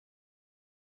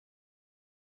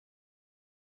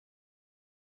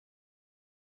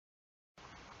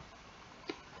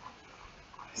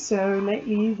So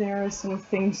lately there are some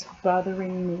things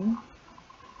bothering me.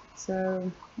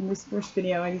 So in this first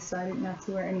video I decided not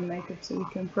to wear any makeup, so you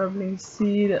can probably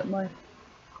see that my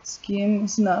skin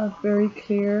is not very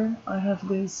clear. I have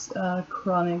this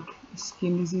chronic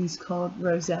skin disease called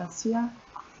rosacea,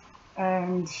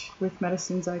 and with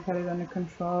medicines I got it under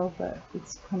control, but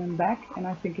it's coming back, and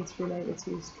I think it's related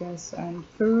to stress and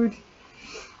food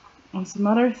and some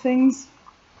other things.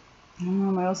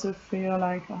 I also feel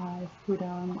like I've put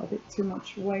on a bit too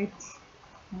much weight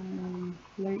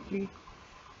lately,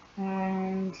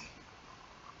 and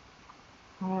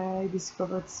I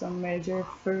discovered some major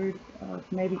food or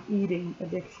maybe eating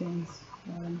addictions.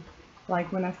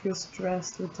 Like when I feel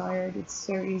stressed or tired, it's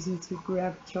so easy to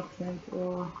grab chocolate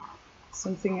or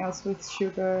something else with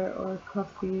sugar or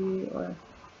coffee or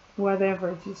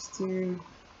whatever, just to,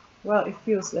 well, it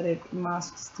feels that it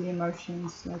masks the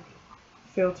emotions, like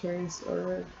filters,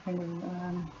 or kind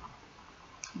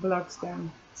of blocks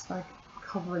them. It's like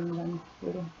covering them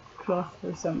with a cloth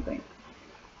or something.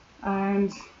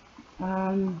 And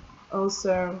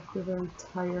also feel very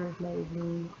tired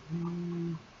lately.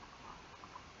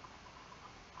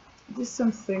 Just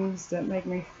some things that make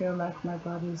me feel like my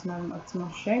body is not in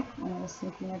optimal shape, and I was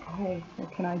thinking like, hey,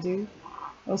 what can I do?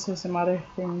 Also some other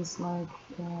things like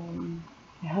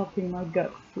helping my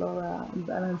gut flora and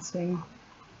balancing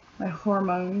my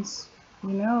hormones. You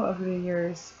know, over the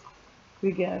years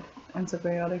we get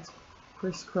antibiotics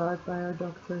prescribed by our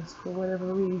doctors for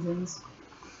whatever reasons.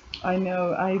 I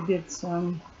know I did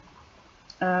some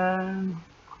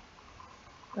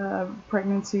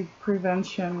pregnancy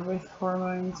prevention with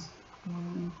hormones,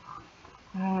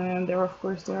 and there are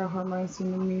hormones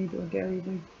in the meat or dairy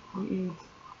we eat,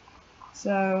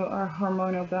 so our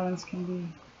hormonal balance can be,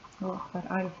 well, quite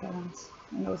out of balance,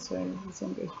 and also the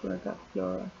same goes for our gut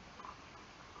flora.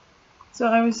 So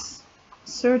I was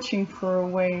searching for a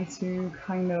way to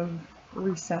kind of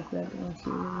reset that, or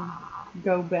to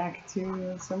go back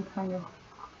to some kind of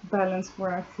balance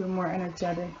where I feel more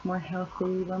energetic, more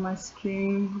healthy, where my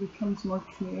skin becomes more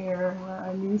clear, where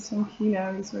I lose some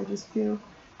kilos, where I just feel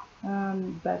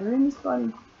better in this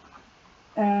body.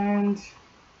 And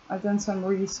I've done some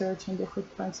research on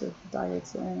different kinds of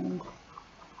diets, and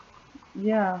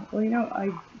yeah, well, you know,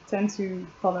 I tend to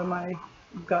follow my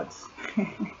gut,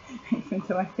 even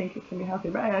though I think it can be healthy,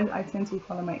 but I tend to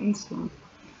follow my instinct.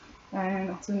 And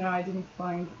up to now I didn't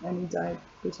find any diet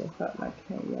which I felt like,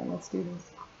 hey, yeah, let's do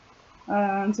this.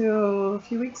 Until a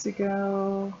few weeks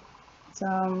ago,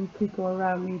 some people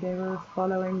around me, they were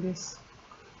following this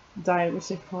diet which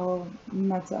they call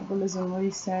metabolism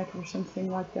reset or something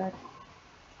like that,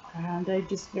 and they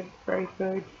just looked very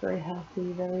good, very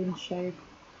healthy, very in shape,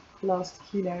 lost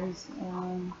kilos,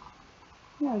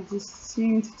 yeah, it just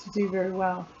seemed to do very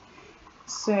well.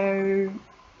 So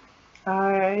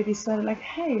I decided like,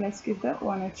 hey, let's give that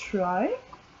one a try.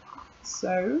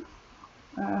 So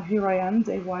here I am,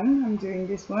 day one, I'm doing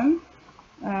this one.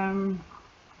 And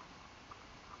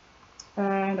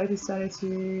I decided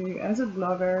to, as a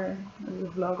vlogger,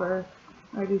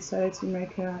 I decided to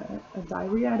make a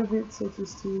diary out of it, so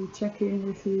just to check in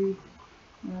with you,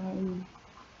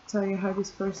 tell you how this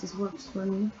process works for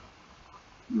me.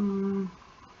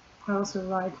 I also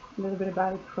write a little bit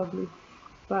about it probably,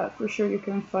 but for sure you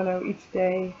can follow each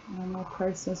day my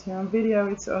process here on video.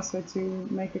 It's also to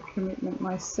make a commitment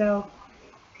myself,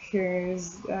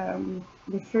 because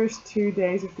the first 2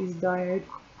 days of this diet,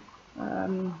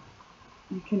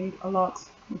 you can eat a lot.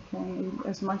 You can eat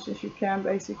as much as you can,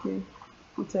 basically.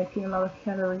 You take in a lot of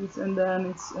calories, and then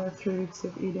it's 3 weeks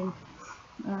of eating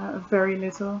very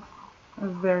little,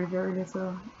 very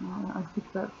little. I think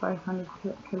about 500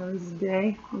 calories a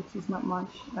day, which is not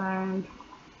much. And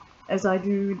as I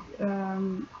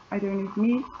don't eat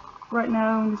meat right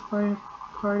now in this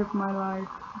part of my life,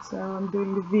 so I'm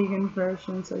doing the vegan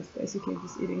version, so it's basically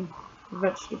just eating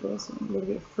vegetables and a little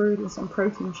bit of fruit and some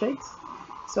protein shakes.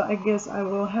 So I guess I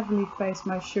will heavily face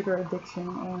my sugar addiction,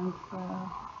 and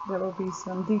there will be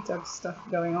some detox stuff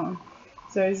going on.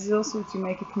 So this is also to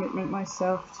make a commitment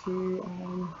myself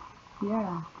to,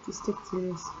 yeah, to stick to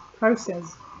this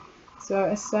process. So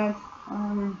as said,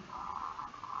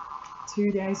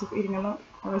 2 days of eating a lot.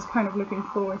 I was kind of looking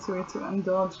forward to it, to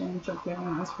indulge in chocolate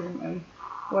and ice cream and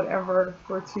whatever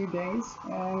for 2 days,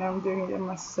 and I'm doing it, I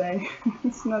must say.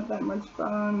 It's not that much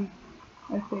fun.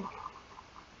 I think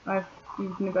I've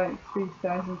eaten about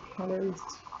 3,000 calories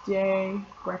today,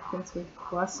 breakfast with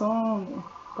croissant, with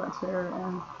butter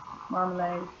and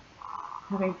marmalade,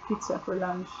 having pizza for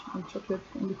lunch and chocolate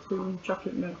in between.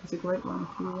 Chocolate milk is a great one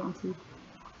if you want to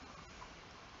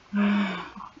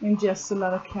ingest a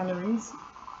lot of calories.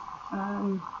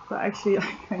 But actually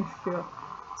I kind of feel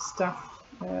stuffed,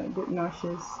 a bit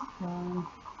nauseous.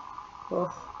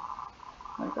 Both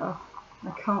like, I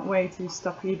can't wait to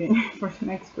stop eating for the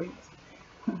next week,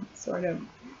 sort of.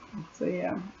 So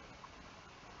yeah,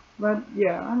 but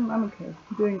yeah, I'm okay,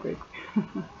 doing good,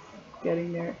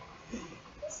 getting there.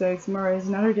 So tomorrow is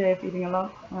another day of eating a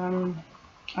lot.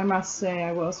 I must say,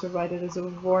 I will also write it as a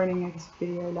warning next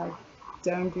video, like,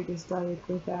 don't do this diet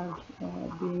without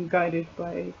being guided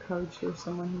by a coach or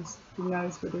someone who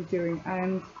knows what they're doing,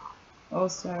 and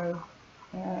also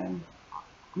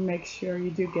make sure you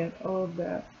do get all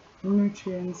the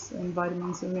nutrients and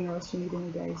vitamins and minerals you need in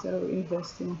a day. So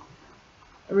invest in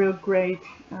real great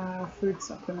food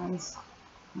supplements.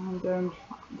 Don't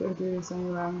do this on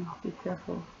your own. Be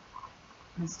careful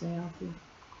and stay healthy.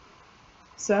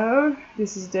 So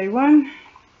this is day 1,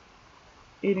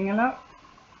 eating a lot.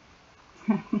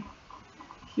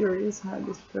 Curious how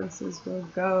this process will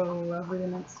go over the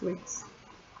next weeks.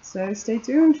 So stay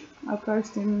tuned. I'll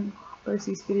post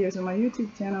these videos on my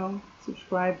YouTube channel.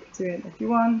 Subscribe to it if you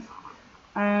want.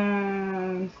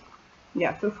 And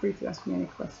yeah, feel free to ask me any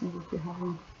questions if you have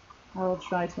them. I will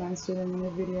try to answer them in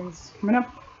the videos coming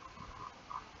up.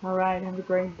 Alright, have a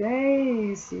great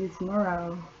day. See you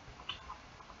tomorrow.